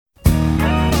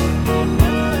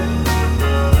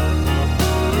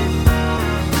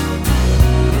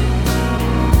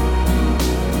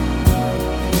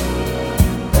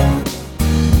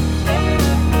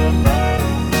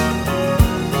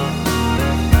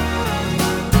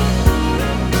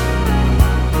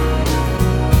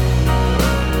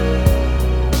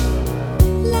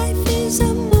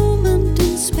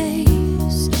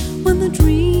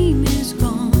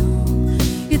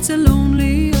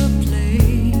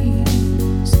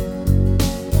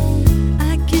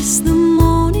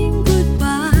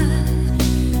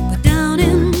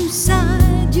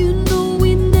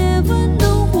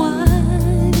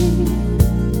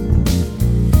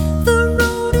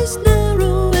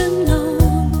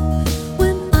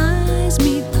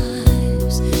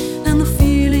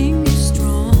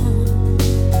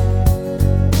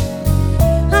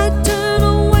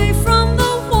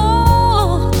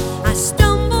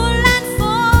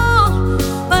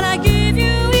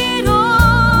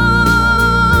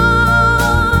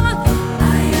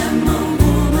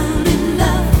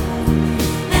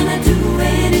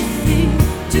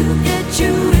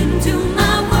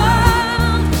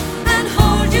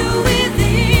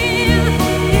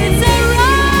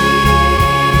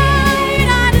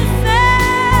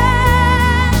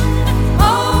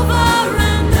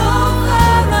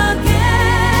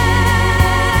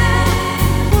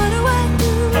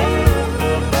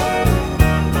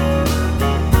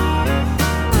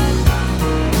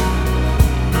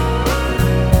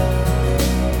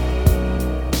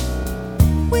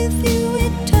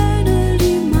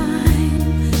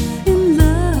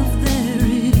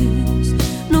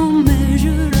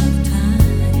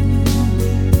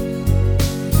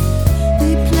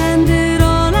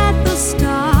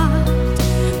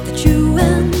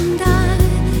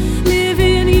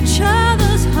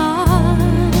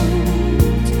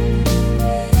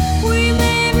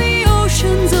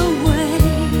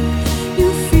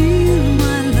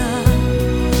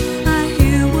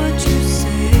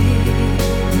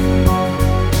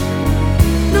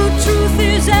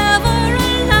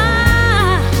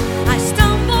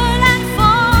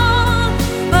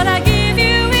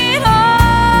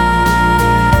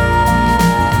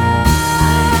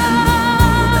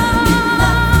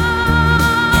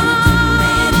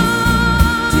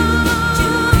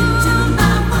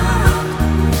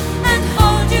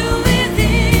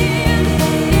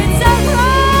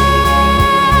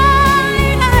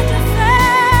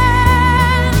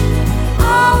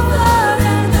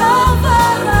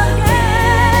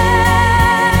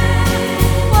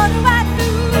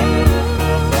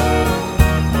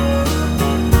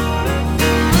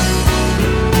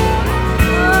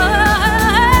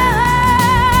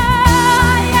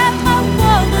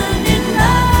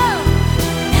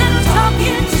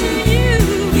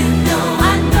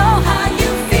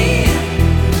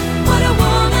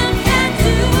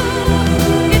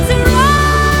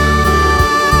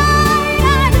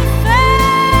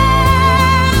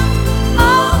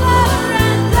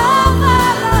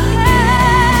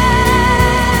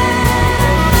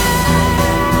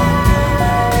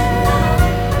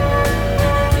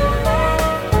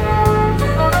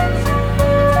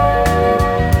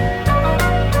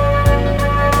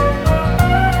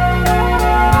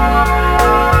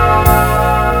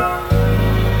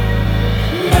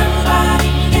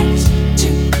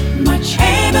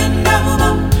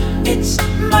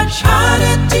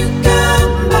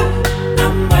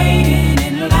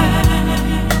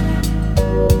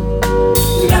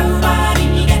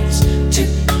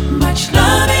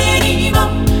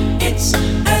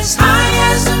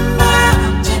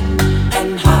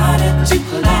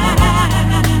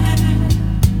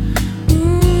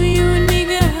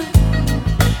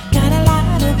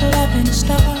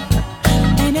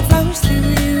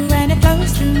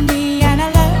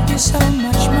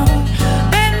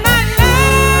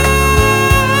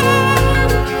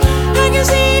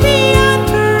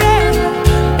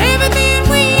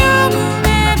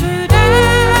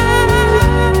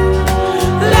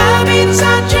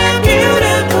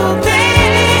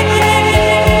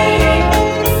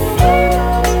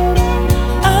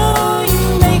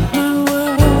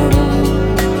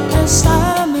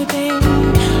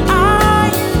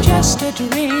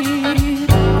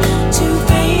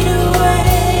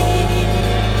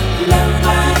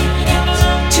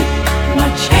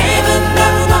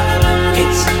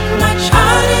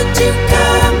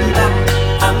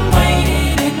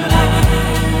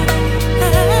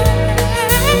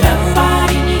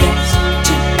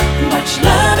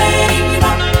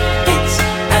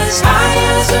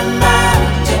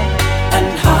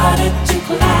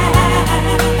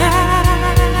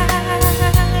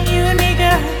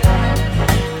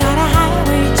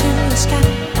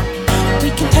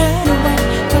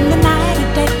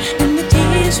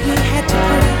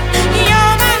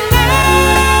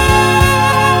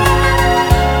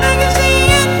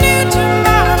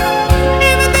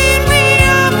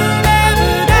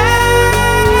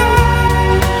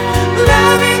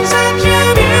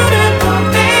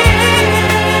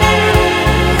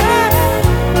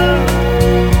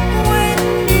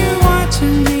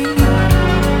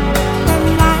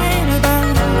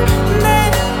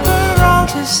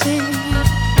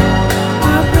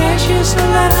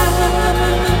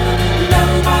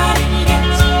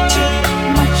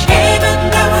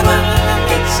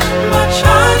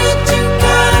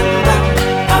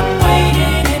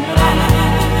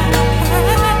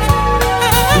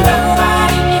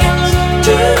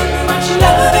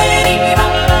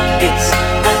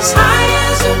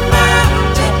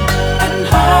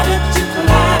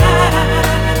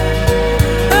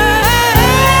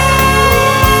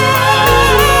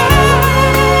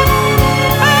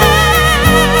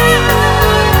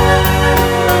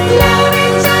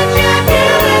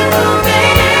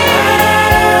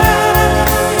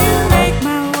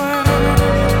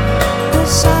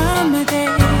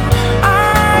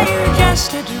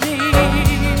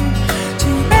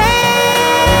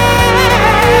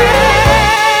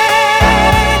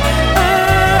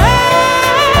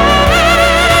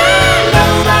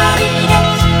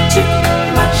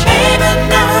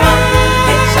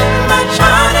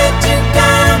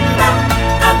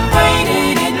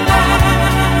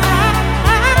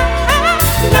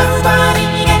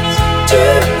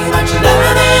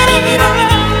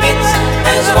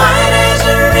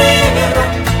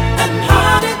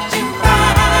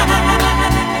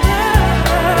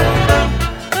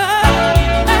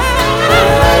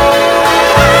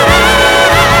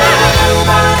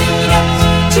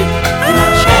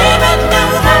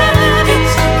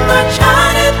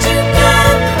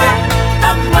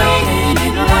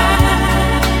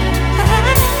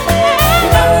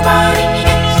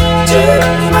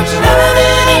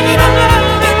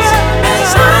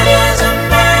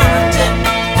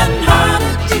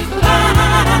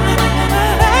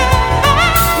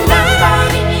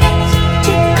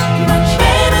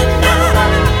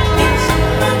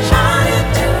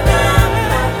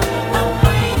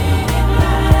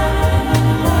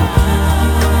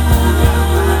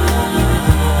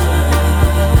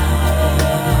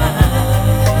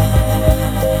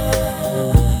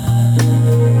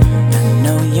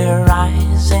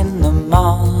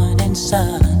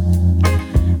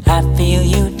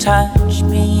touch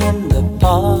me in the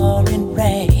pouring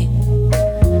rain.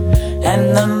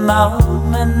 And the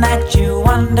moment that you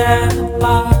wander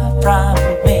far from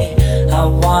me, I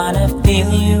wanna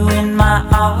feel you in my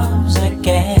arms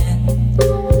again.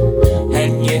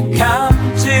 And you come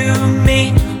to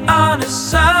me on a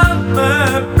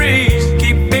summer breeze,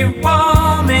 keep me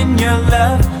warm in your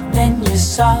love, then you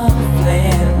softly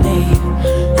leave.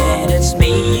 And it's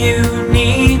me you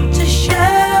need to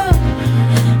show.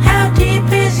 How deep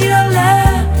is your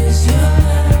love? Is your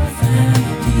love? How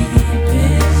deep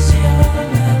is your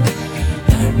love?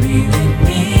 I really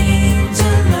need to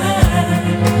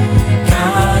learn,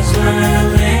 'cause we're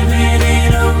living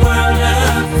in a world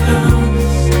of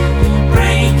fools,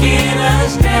 breaking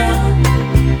us down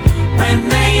when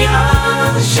they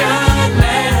all should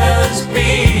let us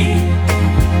be.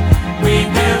 We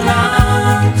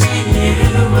belong to you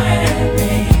and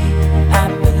me. I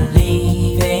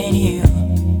believe in you.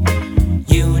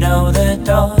 You know the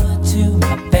door to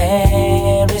my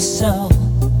very soul.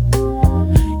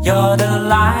 You're the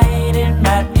light in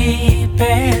my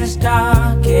deepest,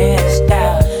 darkest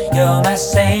doubt. You're my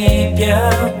savior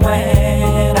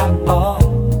when I fall.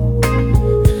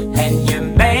 And you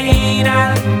made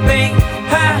out of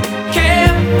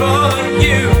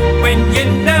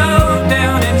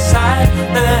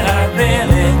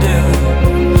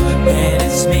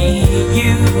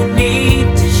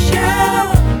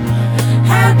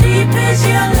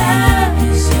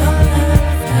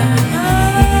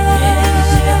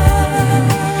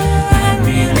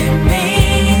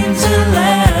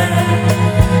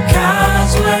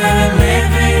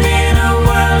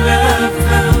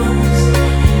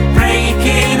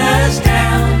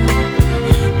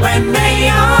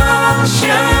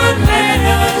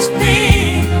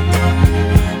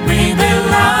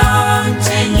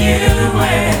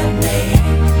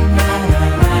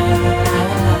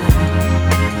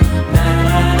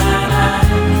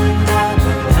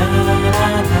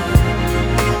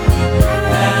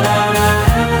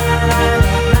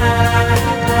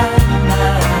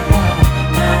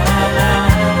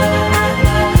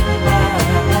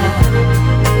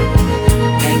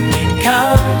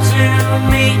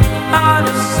me on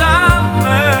a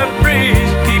summer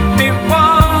breeze. Keep me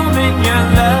warm in your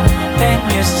love, then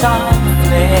you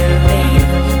softly leave.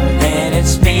 Then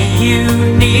it's me you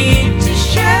need to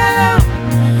show.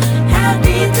 How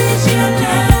deep is your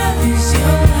love? Is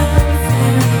your love?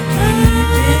 How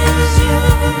deep is your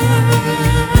love?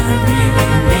 I really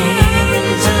need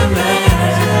to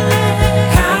know.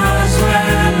 'Cause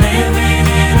we're living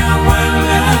in a world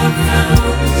of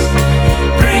fools,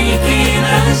 breaking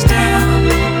us down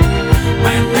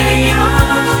when they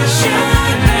all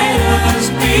should let us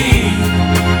be.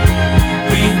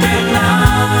 We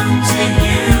belong to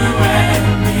you and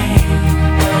me.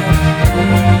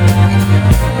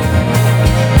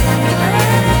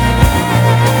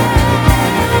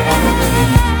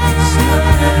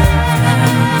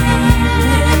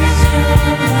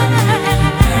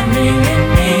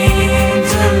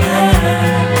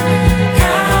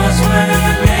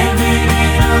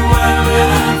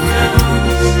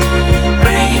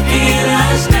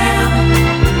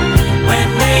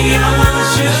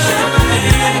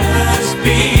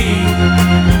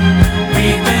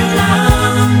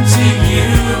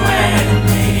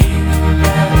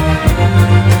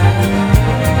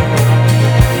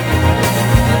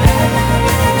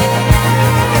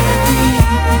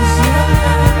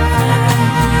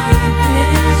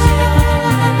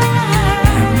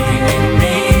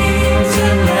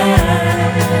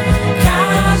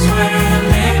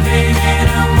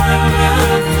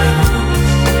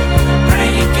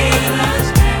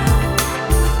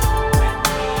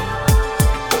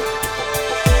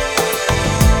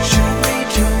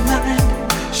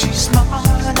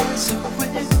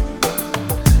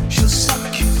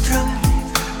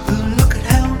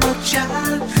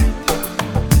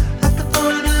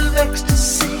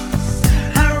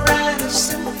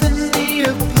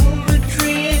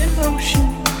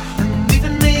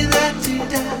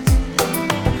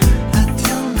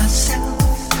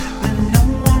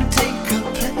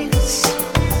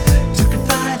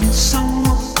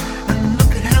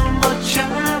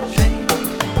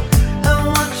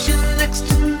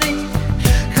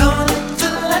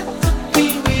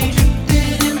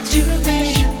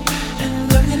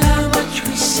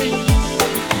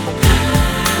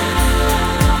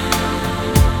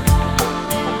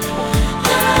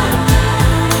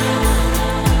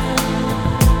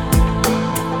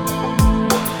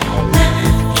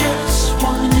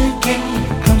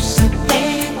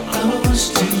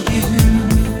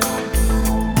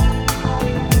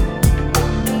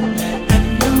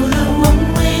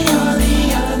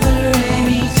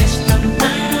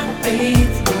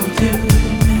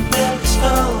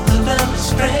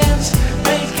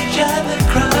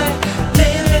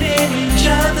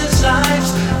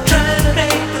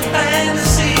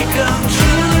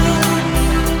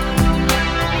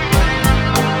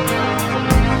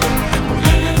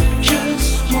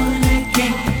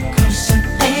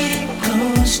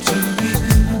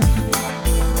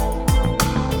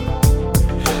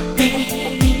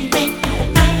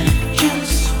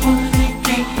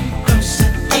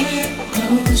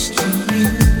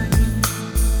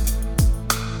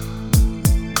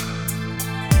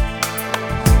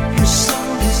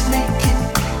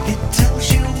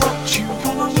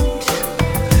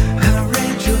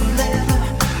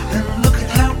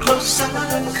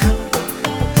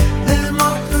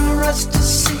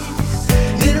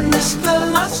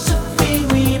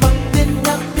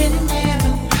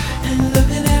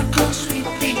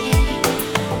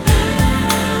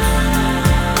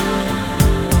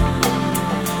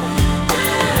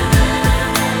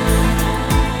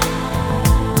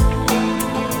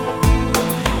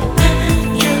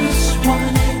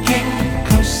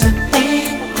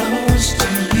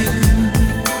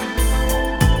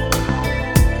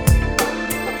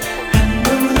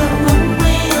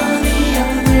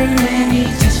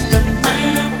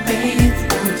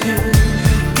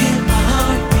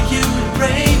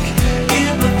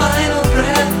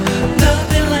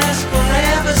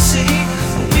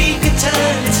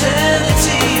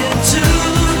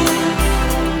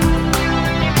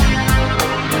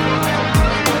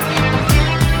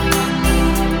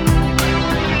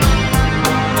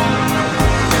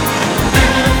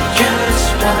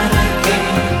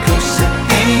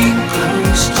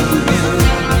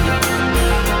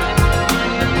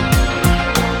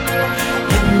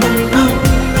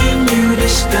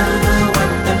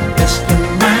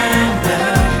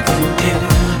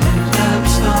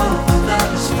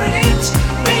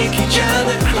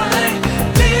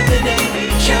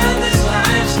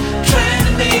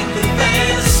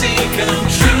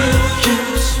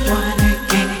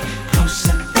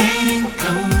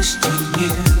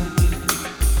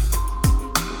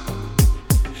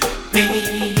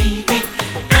 Baby,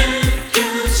 I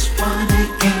just wanna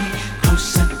get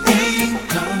closer and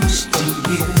close to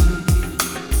you.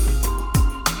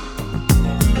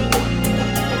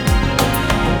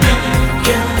 I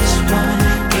just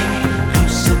wanna get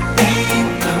closer and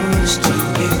close to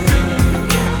you.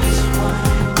 Just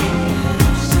wanna get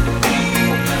closer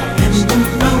and the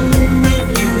moment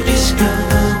you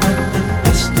discover the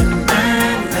best of my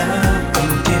love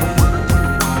can do.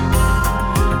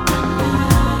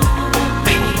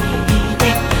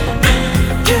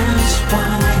 Just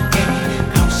wanna get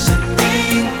closer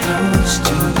and close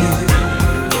to you.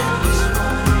 Just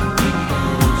wanna get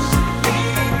closer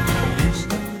and close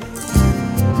to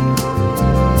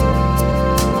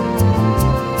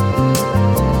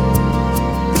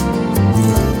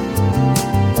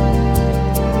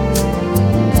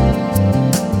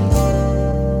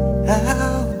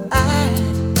how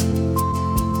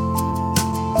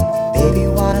baby,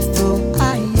 what a fool I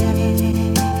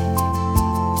am.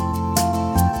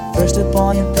 First a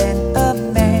boy and then a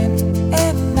man,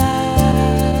 and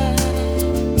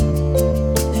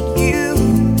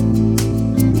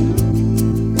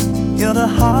you're the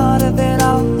heart of it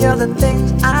all. You're the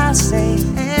things I say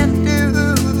and do,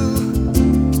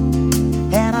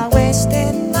 and I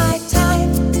wasted my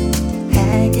time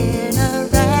hanging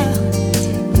around.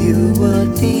 You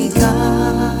would be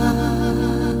gone,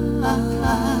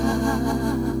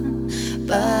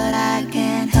 but I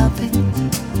can't help it.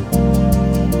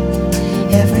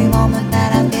 Every moment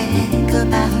that I think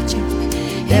about you,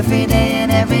 every day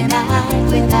and every night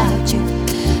without you,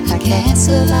 I can't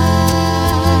survive.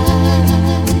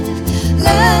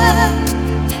 Love,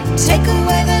 take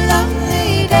away the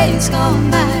lonely days gone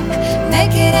by,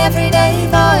 make it every day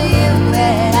for you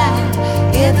and I,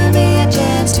 giving me a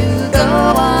chance to go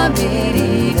on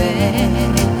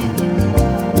believing.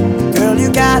 Girl, you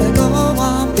gotta go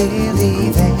on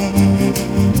believing.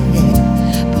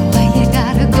 Boy, you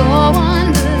gotta go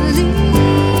on believing.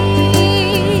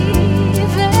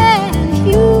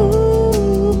 You,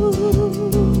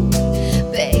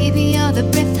 baby, you're the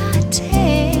breath I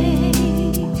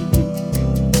take,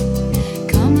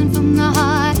 coming from the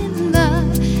heart and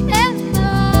love and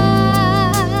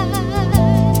life.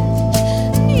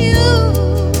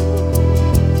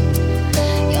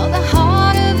 You're the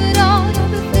heart of it all,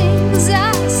 you're the things I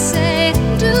say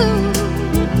and do.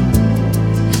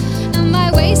 Am I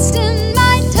wasting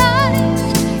my time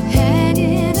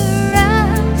hanging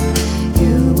around?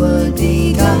 You would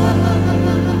be gone,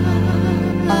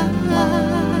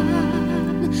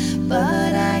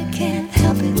 but I can't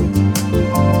help it.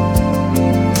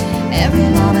 Every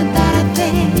moment that I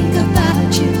think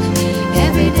about you,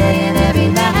 every day and every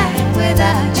night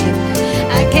without you,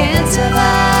 I can't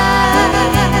survive.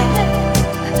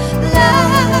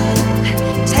 Love,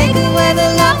 take away the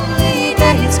lonely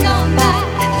days gone by,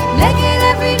 make it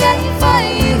every day for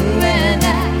you and I,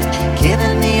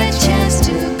 giving me a chance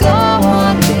to go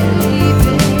on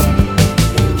believing.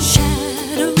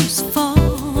 Shadows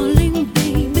falling,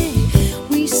 baby,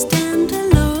 we stand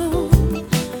alone.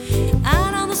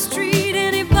 Out on the street,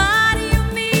 anybody you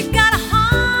meet got a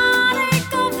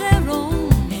heartache of their own.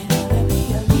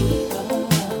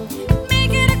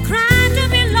 Make it a crime to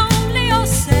be lonely or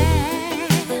sad.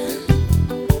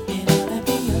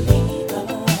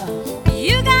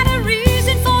 You got a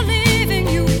reason for living,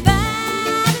 you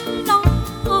battle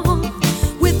on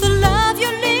with the love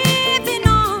you're living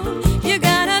on. You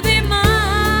gotta be mine.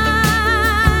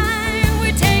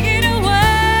 We take it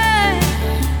away.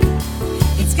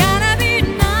 It's gotta be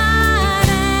night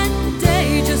and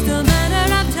day, just a matter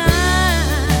of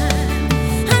time.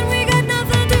 And we got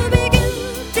nothing to be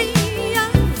guilty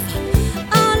of.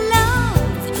 Our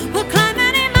love will climb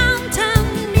any mountain,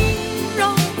 near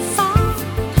or far.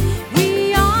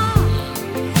 We are,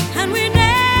 and we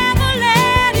never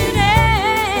let it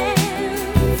end.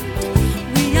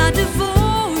 We are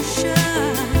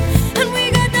devotion, and we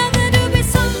got nothing to be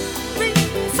sorry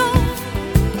for.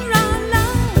 Our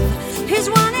love is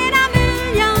one in a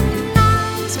million.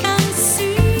 Eyes can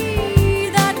see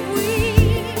that we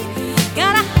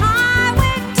got a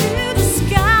highway to the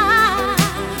sky.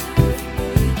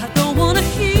 I don't wanna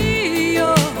hear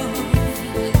your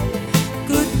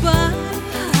goodbye.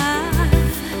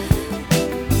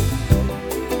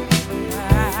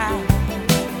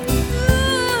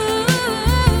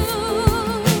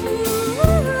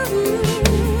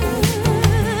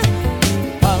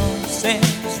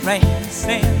 Pulses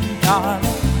racing,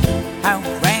 darling, how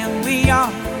grand we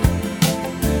are.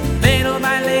 Little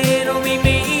by little we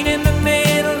meet in the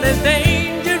middle. There's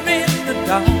danger in the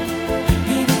dark.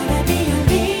 You gotta be a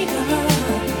leader.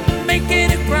 Make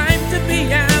it a crime to be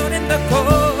out in the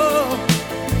cold.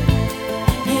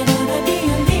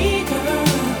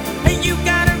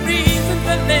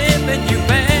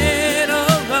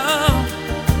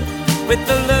 with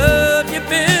the love you're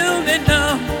building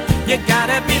up. You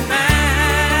gotta be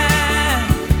mine.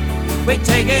 We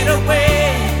take it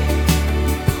away.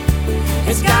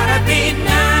 It's gotta be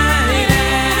night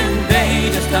and day,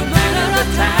 just a matter of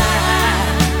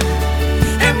time.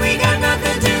 And we got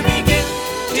nothing to be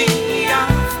guilty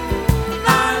of.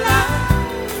 Our love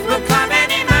will climb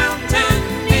any mountain,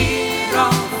 near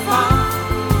or far.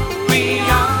 We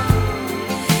are,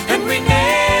 and we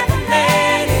never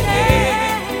let it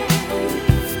end.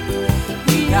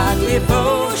 We got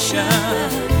devotion,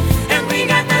 and we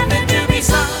got nothing to be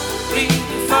sorry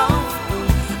for.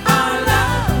 Our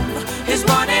love is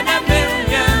one in a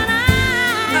million.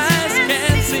 Eyes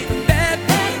can't see that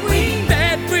we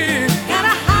got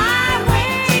a highway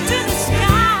to the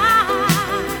sky.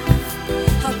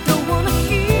 I don't wanna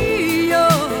hear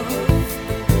your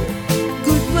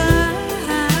goodbye.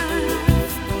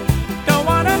 Don't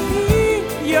wanna hear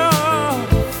your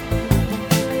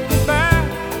goodbye.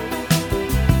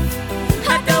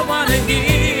 I don't wanna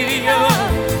hear your.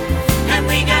 And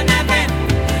we got nothing,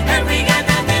 and we got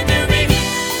nothing to be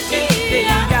guilty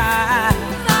of.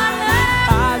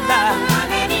 Our love,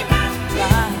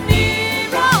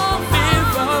 near or far.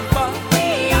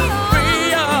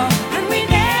 We are, and we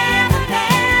never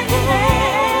let it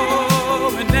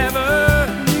end. We never.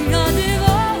 We are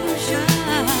devotion,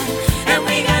 and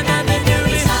we got nothing to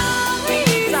be sorry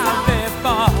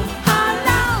for. Our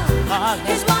love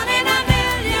is one in a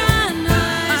million.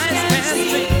 Eyes can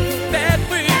see that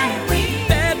we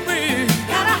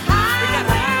got a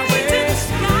highway to the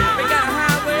sky. We got a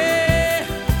highway,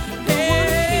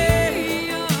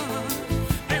 yeah.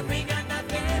 And we got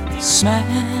nothing.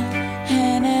 Smile,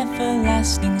 an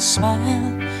everlasting smile.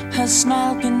 Her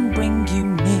smile can bring you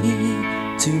near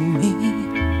to me.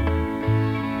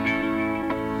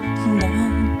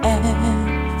 Don't ever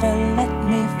let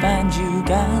me find you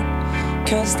gone,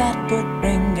 'cause that would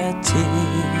bring a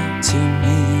tear to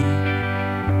me.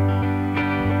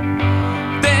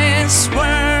 This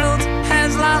world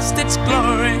has lost its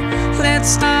glory. Let's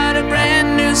start a brand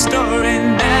new story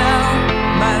now,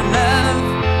 my love.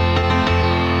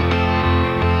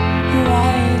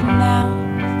 Right now,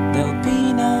 there'll be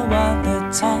no other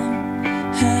time,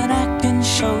 and I can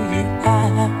show you how,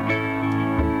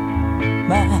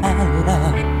 my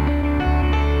love.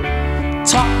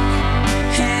 Talk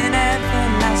in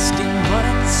everlasting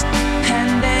words and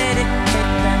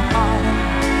dedicate them all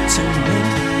to me.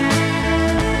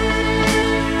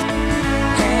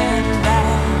 And I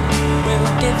will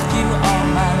give you all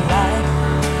my life.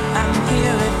 I'm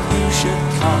here if you should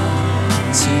come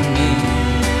to me.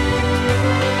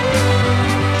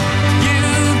 You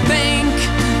think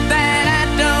that I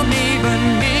don't even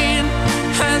mean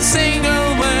a single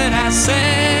word I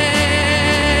say.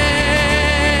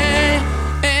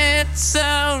 It's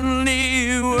only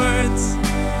words,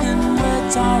 and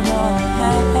words are all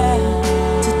I have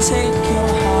to take your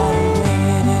heart away.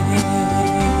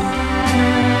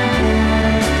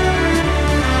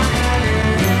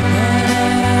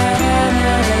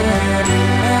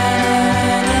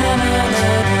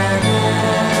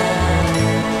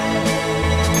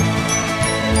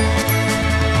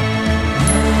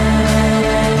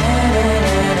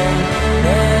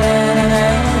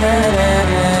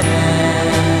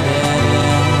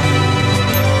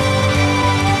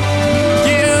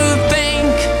 You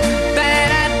think that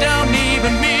I don't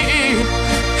even mean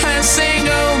a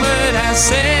single word I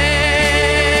say.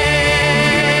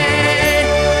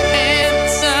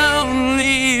 It's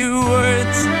only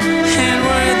words, and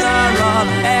words are all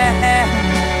I have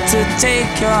to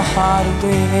take your heart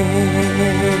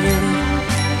away.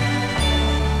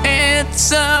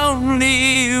 It's only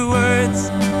words,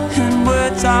 and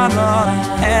words are all I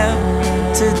have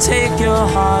to take your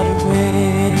heart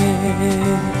away.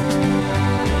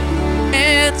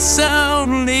 It's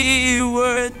only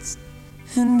words,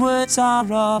 and words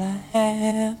are all I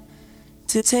have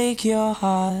to take your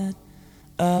heart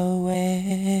away.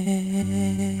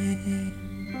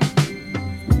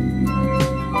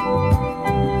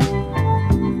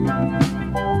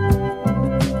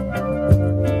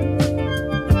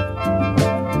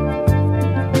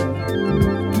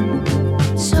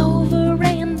 It's over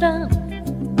and done,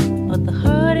 but the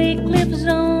heartache lives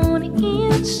on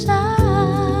inside.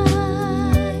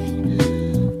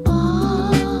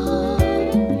 Oh,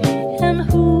 and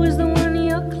who is the one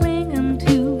you're clinging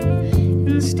to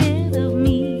instead of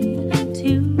me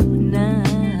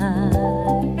tonight?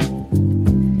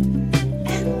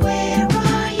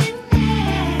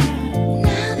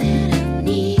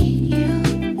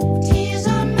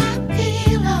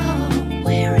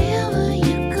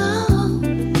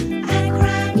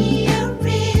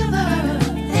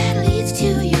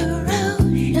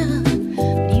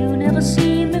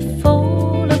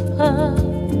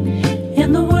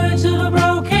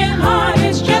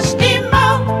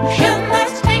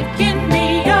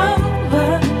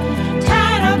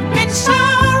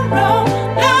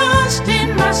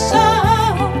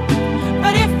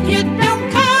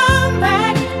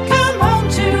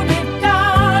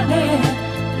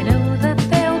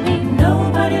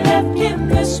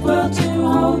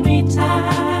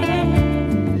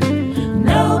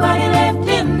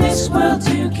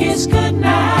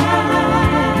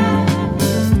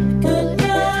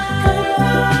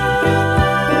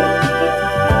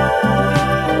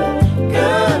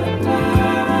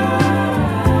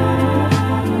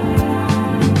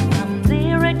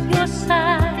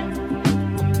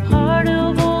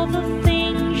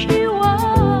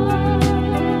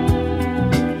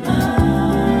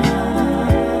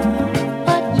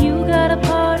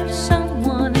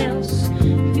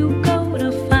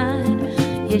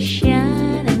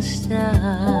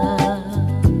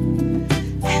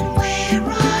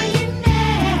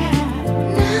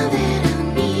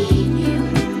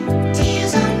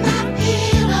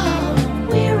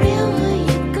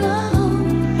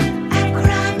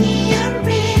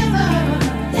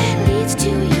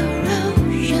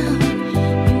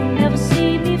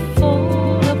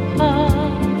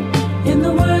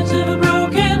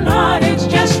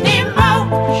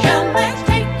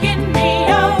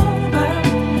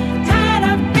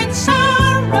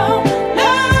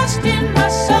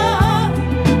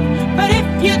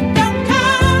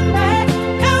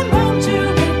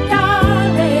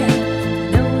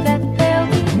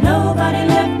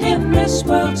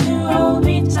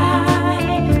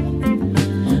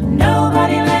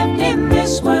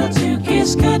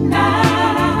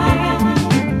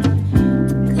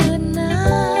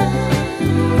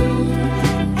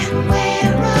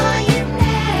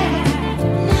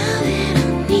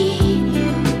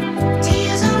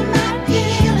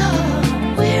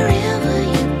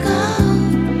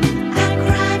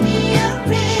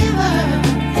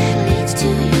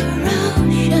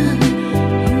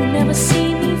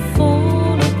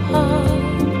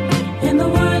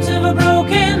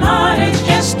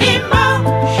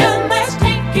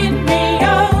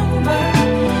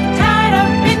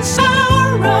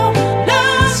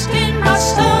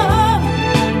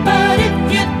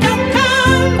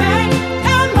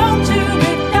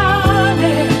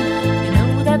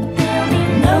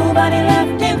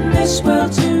 this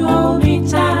world to hold me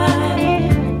tight.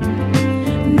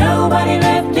 Nobody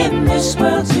left in this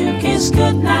world to kiss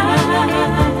goodnight.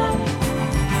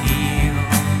 Here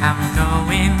I'm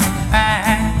going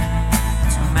back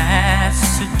to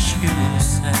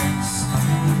Massachusetts.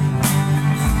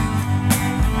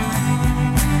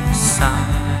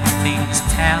 Something's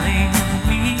telling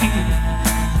me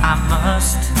I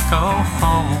must go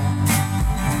home.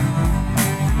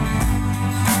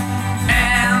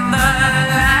 And the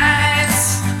lights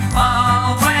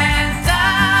all went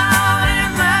down in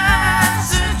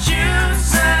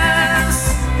Massachusetts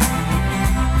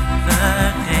the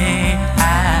day I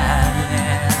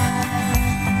left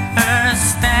her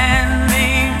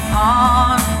standing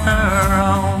on her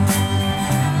own.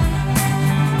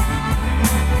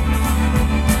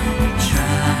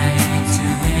 Trying to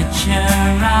hitch a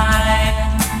ride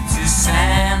to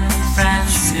San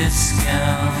Francisco.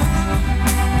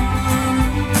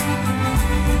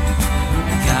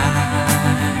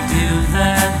 Gotta do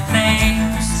the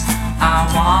things I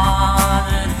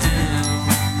wanna do.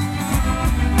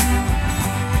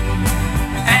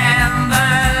 And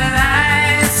the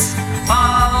lights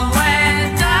all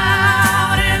went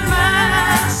out in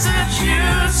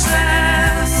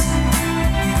Massachusetts.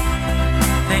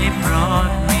 They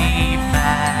brought me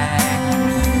back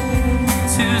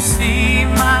to see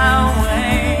my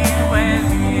way with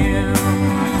you.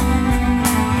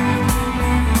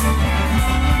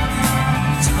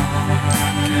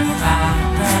 Talk about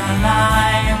the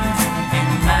life in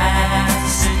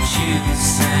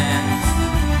Massachusetts.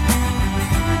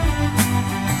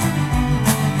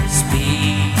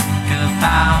 Speak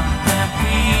about the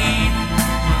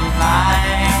people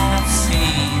I've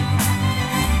seen.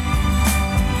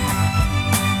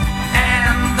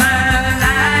 And the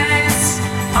lights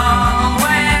all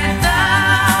went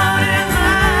out in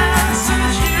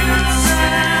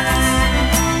Massachusetts.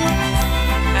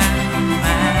 And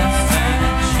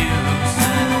Massachusetts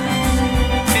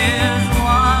is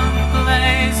one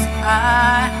place I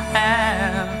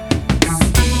have.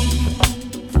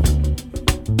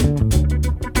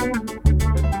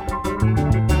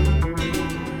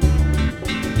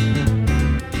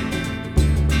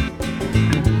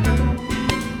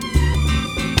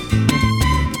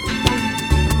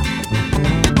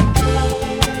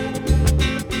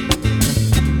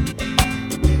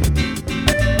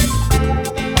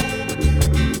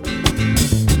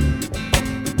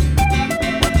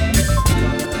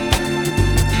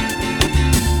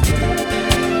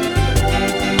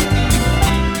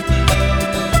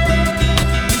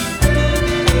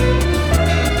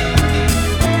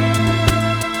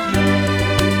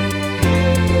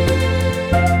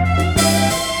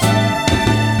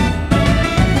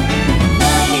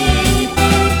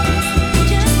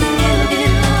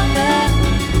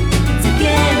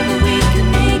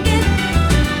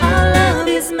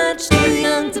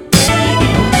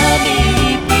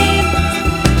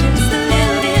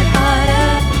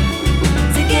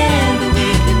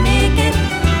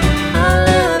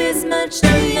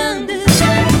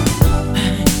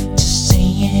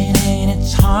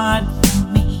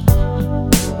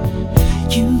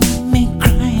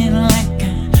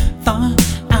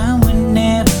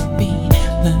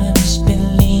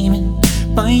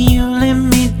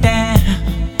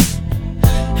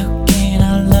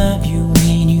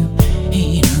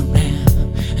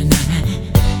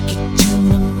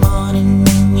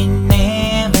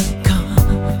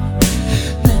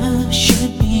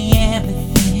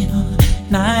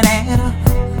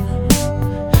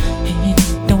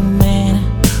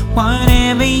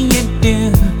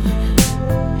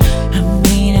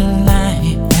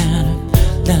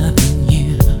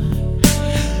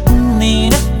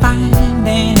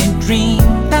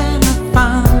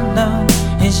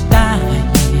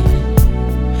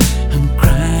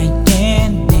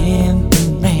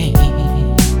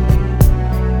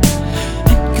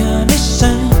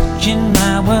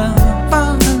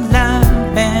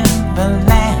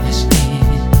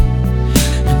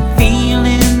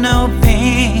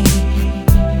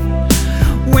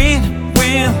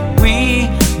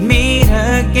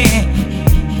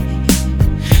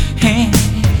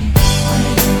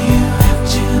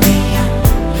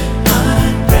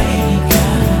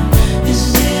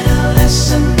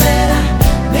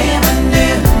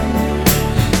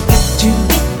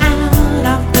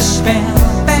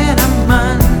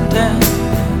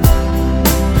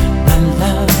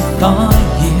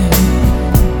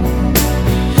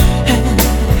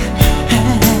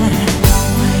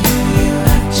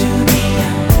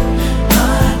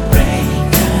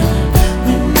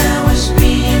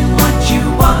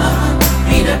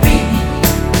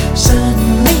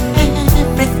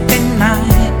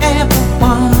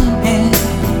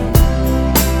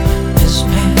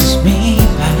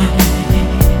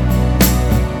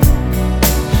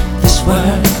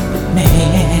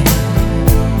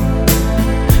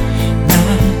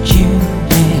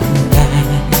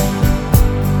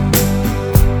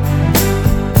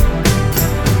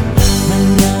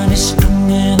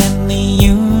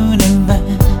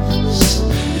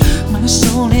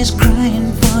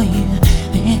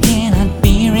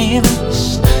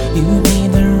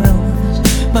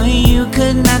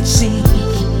 could not see.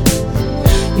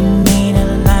 You made a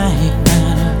light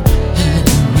out of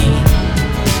hurting me.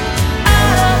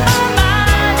 Out of my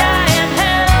mind, I am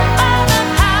held by the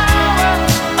power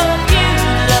of you,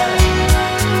 love.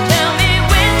 Tell me,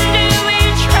 when do we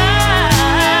try?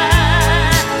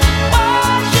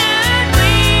 Why should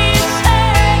we say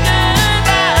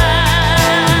goodbye?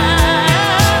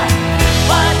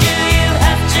 Why do you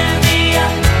have to be a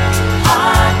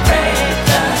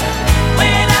heartbreaker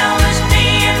when I was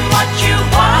being what you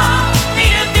want me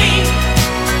to be?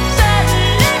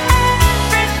 Suddenly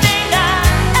everything I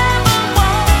ever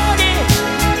wanted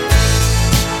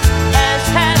has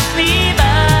passed me by.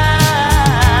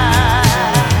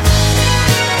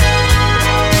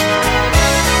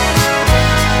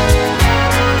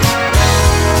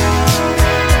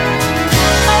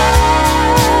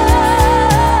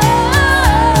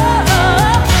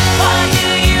 Why do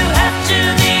you have to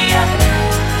be a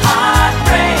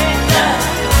heartbreaker?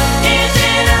 Is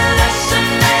it a lesson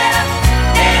that I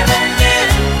never knew?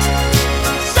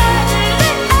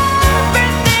 Suddenly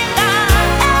everything I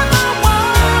ever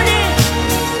wanted,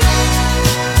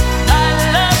 my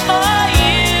love for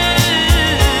you.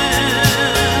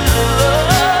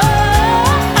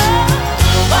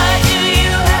 Why do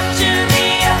you have to be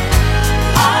a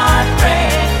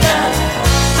heartbreaker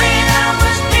when I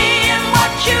was being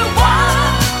what you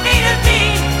want me to be?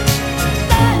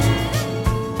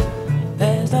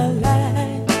 There's a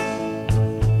light,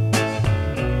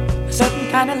 a certain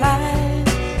kind of light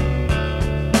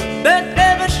that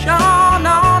never shone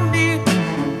on me.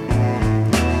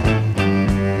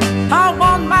 I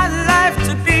want my life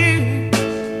to be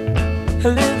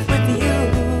live with you,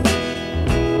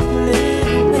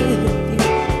 live with you.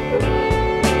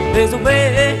 There's a way.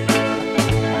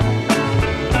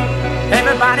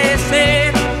 Everybody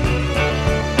said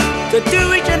to do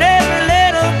each and every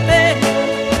little thing,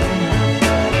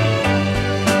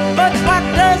 but what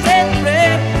does it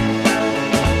bring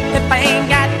if I ain't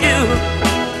got you?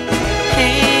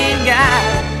 Ain't got,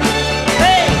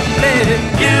 baby,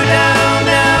 you don't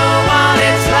know what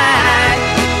it's like.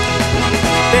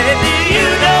 Baby, you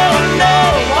don't know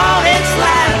what it's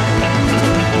like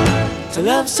to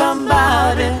love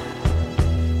somebody,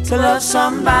 to love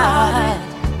somebody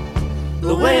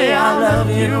the way I love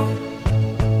you.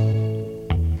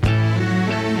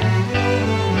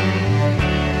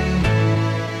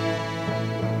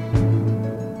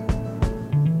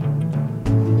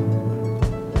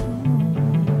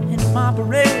 In my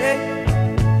parade,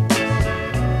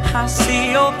 I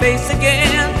see your face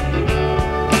again.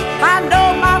 I know,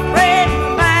 my friend,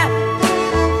 man,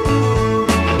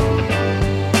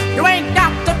 you ain't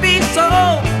got to be so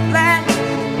glad.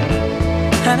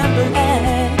 And I'm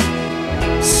glad,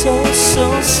 so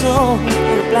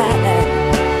glad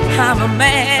I'm a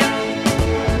man.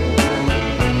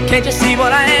 Can't you see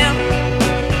what I am?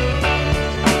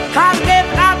 I live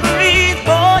and I breathe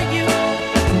for you.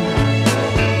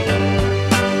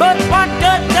 But what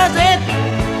good does it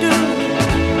do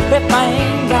if I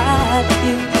ain't got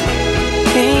you?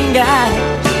 Ain't got you.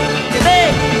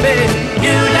 Baby,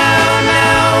 you don't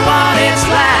know what it's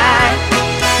like.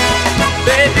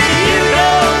 Baby, you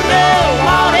don't know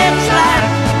what it's like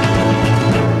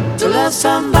to love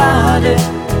somebody,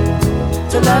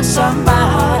 to love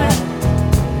somebody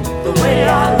the way I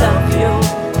love you.